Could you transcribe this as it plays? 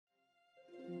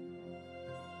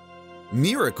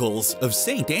Miracles of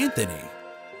Saint Anthony.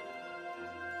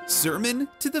 Sermon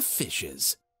to the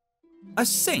Fishes. A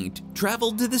saint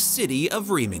traveled to the city of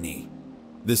Rimini.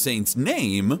 The saint's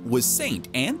name was Saint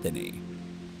Anthony.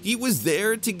 He was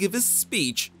there to give a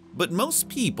speech, but most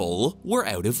people were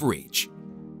out of reach.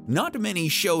 Not many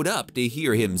showed up to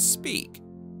hear him speak.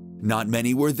 Not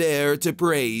many were there to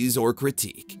praise or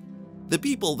critique. The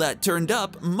people that turned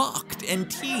up mocked and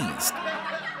teased.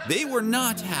 They were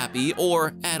not happy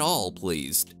or at all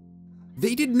pleased.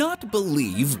 They did not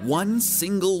believe one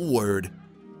single word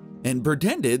and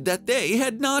pretended that they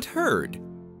had not heard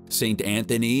Saint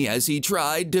Anthony as he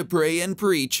tried to pray and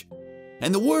preach,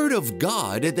 and the word of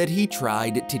God that he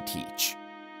tried to teach.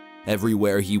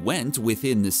 Everywhere he went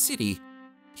within the city,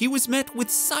 he was met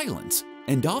with silence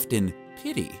and often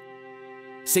pity.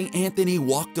 Saint Anthony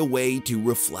walked away to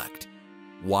reflect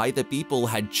why the people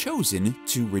had chosen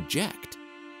to reject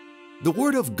the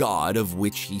word of God of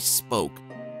which he spoke,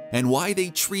 and why they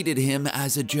treated him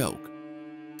as a joke.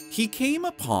 He came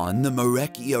upon the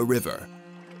Marecchia River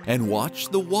and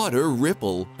watched the water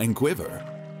ripple and quiver.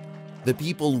 The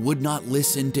people would not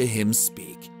listen to him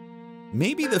speak.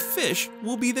 Maybe the fish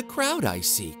will be the crowd I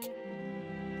seek.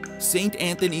 Saint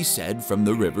Anthony said from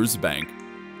the river's bank,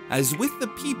 as with the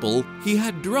people he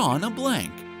had drawn a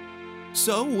blank.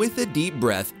 So with a deep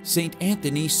breath, Saint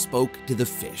Anthony spoke to the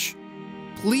fish.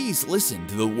 Please listen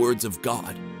to the words of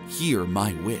God, hear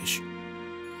my wish.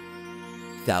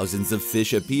 Thousands of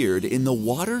fish appeared in the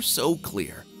water so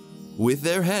clear, with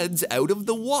their heads out of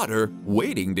the water,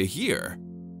 waiting to hear.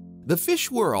 The fish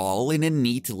were all in a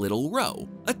neat little row,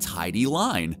 a tidy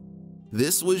line.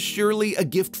 This was surely a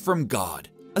gift from God,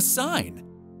 a sign.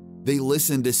 They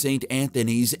listened to Saint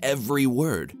Anthony's every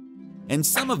word, and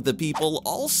some of the people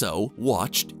also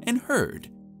watched and heard.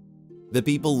 The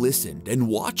people listened and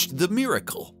watched the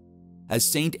miracle, as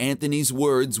Saint Anthony's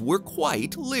words were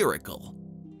quite lyrical.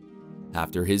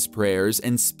 After his prayers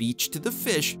and speech to the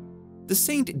fish, the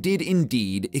saint did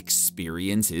indeed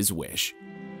experience his wish.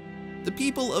 The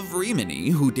people of Rimini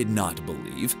who did not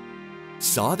believe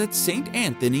saw that Saint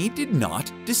Anthony did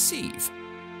not deceive.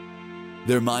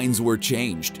 Their minds were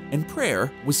changed and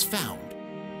prayer was found.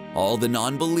 All the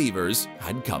non-believers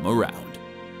had come around.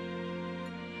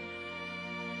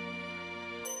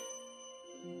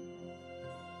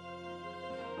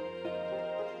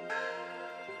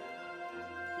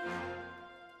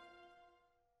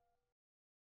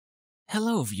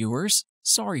 Hello viewers,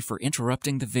 sorry for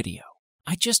interrupting the video.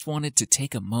 I just wanted to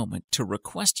take a moment to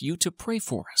request you to pray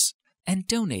for us and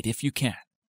donate if you can.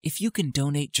 If you can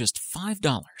donate just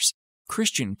 $5,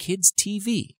 Christian Kids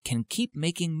TV can keep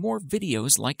making more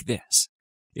videos like this.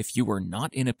 If you are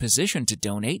not in a position to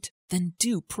donate, then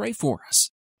do pray for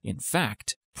us. In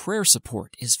fact, prayer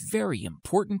support is very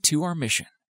important to our mission.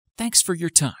 Thanks for your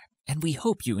time, and we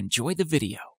hope you enjoy the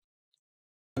video.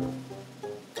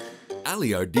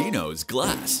 Aliardino's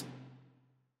glass.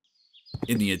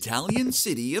 In the Italian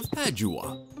city of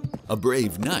Padua, a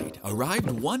brave knight arrived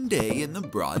one day in the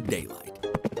broad daylight.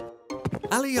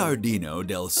 Aliardino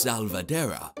del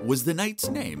Salvatierra was the knight's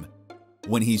name.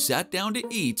 When he sat down to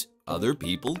eat, other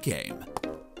people came.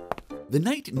 The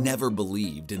knight never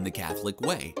believed in the Catholic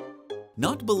way,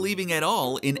 not believing at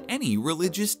all in any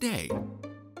religious day.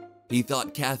 He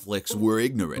thought Catholics were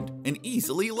ignorant and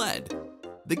easily led.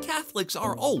 The Catholics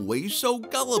are always so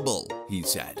gullible, he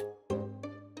said.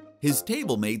 His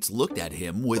tablemates looked at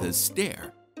him with a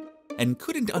stare and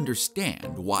couldn't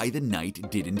understand why the knight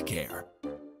didn't care.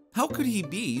 How could he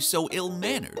be so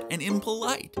ill-mannered and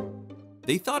impolite?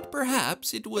 They thought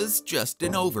perhaps it was just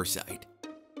an oversight.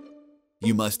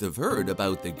 You must have heard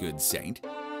about the good saint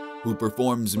who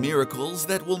performs miracles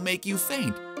that will make you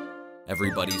faint.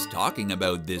 Everybody's talking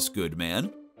about this good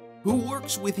man who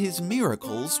works with his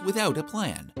miracles without a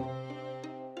plan.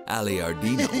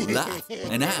 Aliardino laughed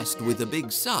and asked with a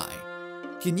big sigh,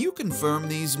 "Can you confirm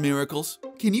these miracles?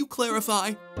 Can you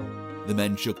clarify?" The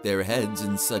men shook their heads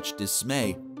in such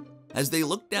dismay as they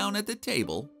looked down at the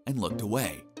table and looked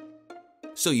away.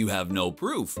 "So you have no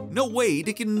proof, no way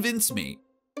to convince me,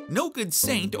 no good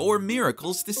saint or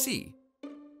miracles to see.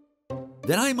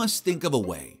 Then I must think of a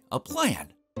way, a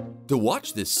plan, to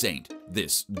watch this saint,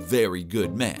 this very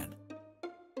good man."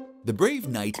 The brave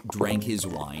knight drank his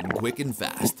wine quick and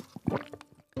fast.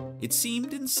 It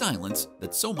seemed in silence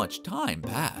that so much time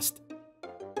passed.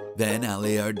 Then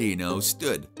Aliardino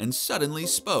stood and suddenly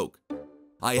spoke.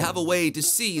 "I have a way to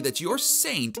see that your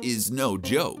saint is no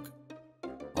joke."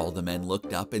 All the men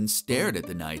looked up and stared at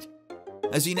the knight,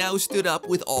 as he now stood up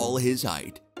with all his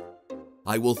height.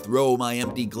 "I will throw my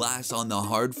empty glass on the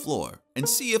hard floor and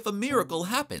see if a miracle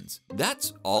happens.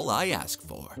 That's all I ask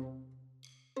for."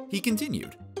 He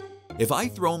continued, "If I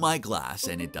throw my glass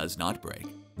and it does not break,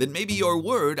 then maybe your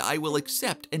word I will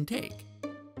accept and take.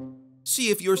 See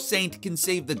if your saint can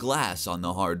save the glass on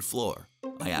the hard floor.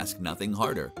 I ask nothing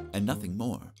harder and nothing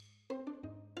more."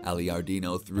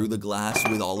 Aliardino threw the glass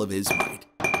with all of his might,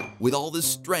 with all the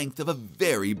strength of a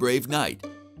very brave knight.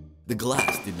 The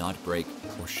glass did not break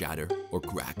or shatter or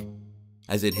crack,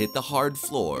 as it hit the hard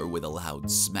floor with a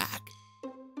loud smack.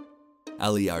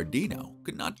 Aliardino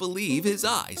could not believe his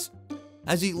eyes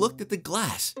as he looked at the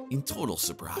glass in total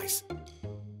surprise.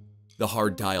 The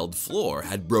hard-tiled floor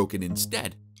had broken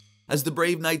instead, as the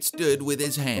brave knight stood with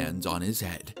his hands on his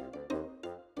head.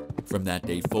 From that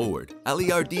day forward,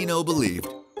 Aliardino believed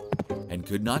and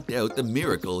could not doubt the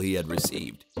miracle he had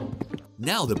received.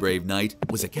 Now the brave knight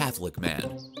was a Catholic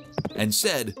man and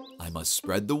said, "I must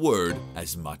spread the word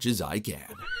as much as I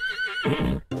can."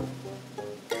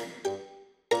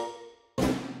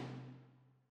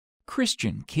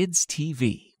 Christian Kids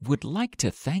TV would like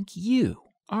to thank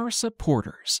you, our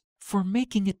supporters, for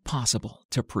making it possible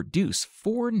to produce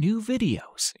 4 new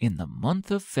videos in the month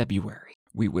of February.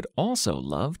 We would also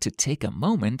love to take a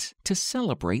moment to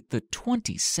celebrate the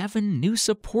 27 new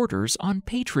supporters on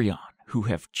Patreon who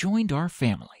have joined our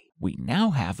family. We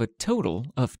now have a total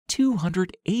of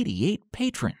 288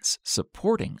 patrons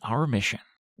supporting our mission.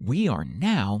 We are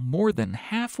now more than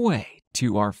halfway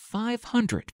to our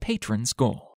 500 patrons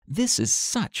goal. This is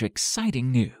such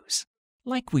exciting news.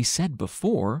 Like we said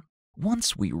before,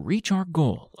 once we reach our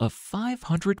goal of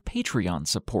 500 Patreon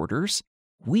supporters,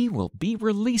 we will be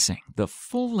releasing the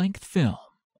full-length film,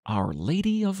 Our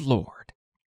Lady of Lord.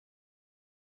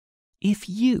 If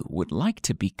you would like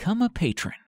to become a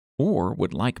patron or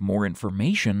would like more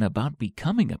information about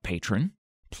becoming a patron,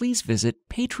 please visit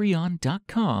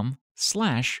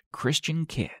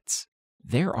patreon.com/ChristianKids.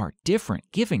 There are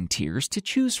different giving tiers to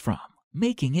choose from,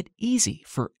 making it easy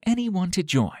for anyone to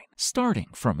join, starting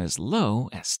from as low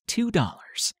as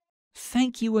 $2.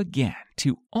 Thank you again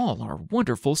to all our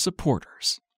wonderful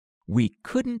supporters. We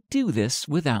couldn't do this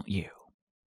without you.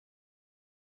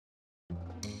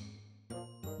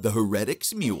 The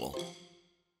Heretic's Mule.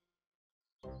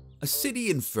 A city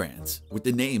in France with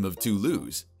the name of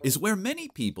Toulouse is where many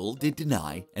people did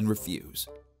deny and refuse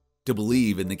to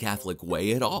believe in the Catholic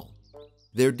way at all.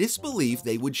 Their disbelief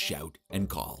they would shout and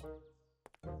call.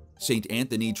 St.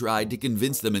 Anthony tried to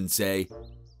convince them and say,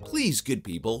 "Please, good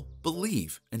people,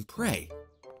 believe and pray."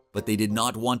 But they did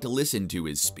not want to listen to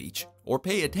his speech or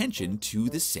pay attention to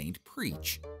the saint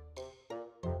preach.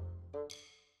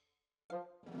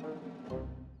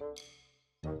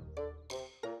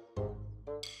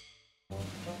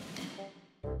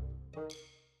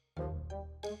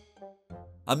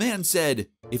 A man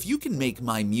said, "If you can make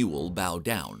my mule bow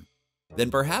down, then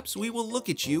perhaps we will look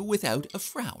at you without a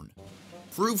frown.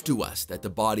 Prove to us that the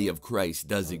body of Christ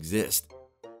does exist,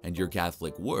 and your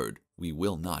Catholic word we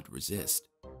will not resist."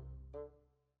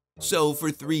 So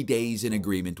for 3 days an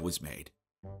agreement was made,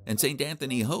 and St.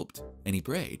 Anthony hoped and he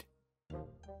prayed.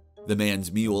 The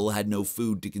man's mule had no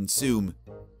food to consume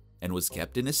and was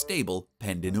kept in a stable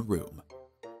penned in a room.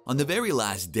 On the very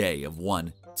last day of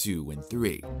 1, 2, and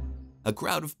 3, a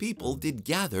crowd of people did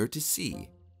gather to see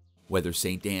whether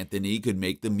St. Anthony could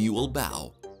make the mule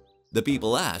bow. The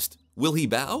people asked, "Will he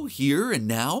bow here and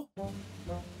now?"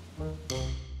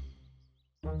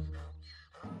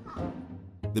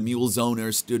 The mule's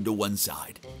owner stood to one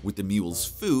side with the mule's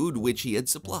food which he had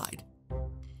supplied.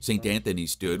 St. Anthony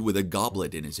stood with a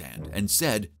goblet in his hand and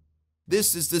said,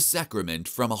 "This is the sacrament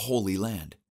from a holy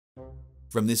land.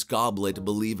 From this goblet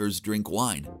believers drink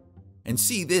wine, and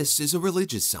see, this is a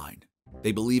religious sign.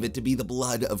 They believe it to be the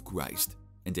blood of Christ,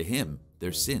 and to him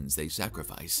their sins they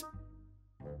sacrifice."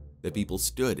 The people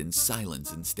stood in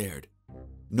silence and stared.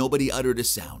 Nobody uttered a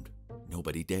sound.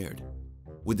 Nobody dared.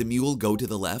 Would the mule go to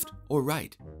the left or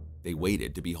right? They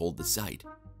waited to behold the sight.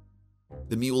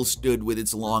 The mule stood with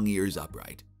its long ears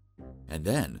upright, and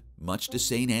then, much to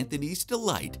St. Anthony's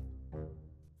delight,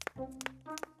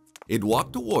 it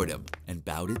walked toward him and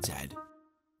bowed its head.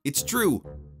 "It's true,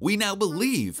 we now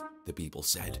believe," the people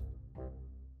said.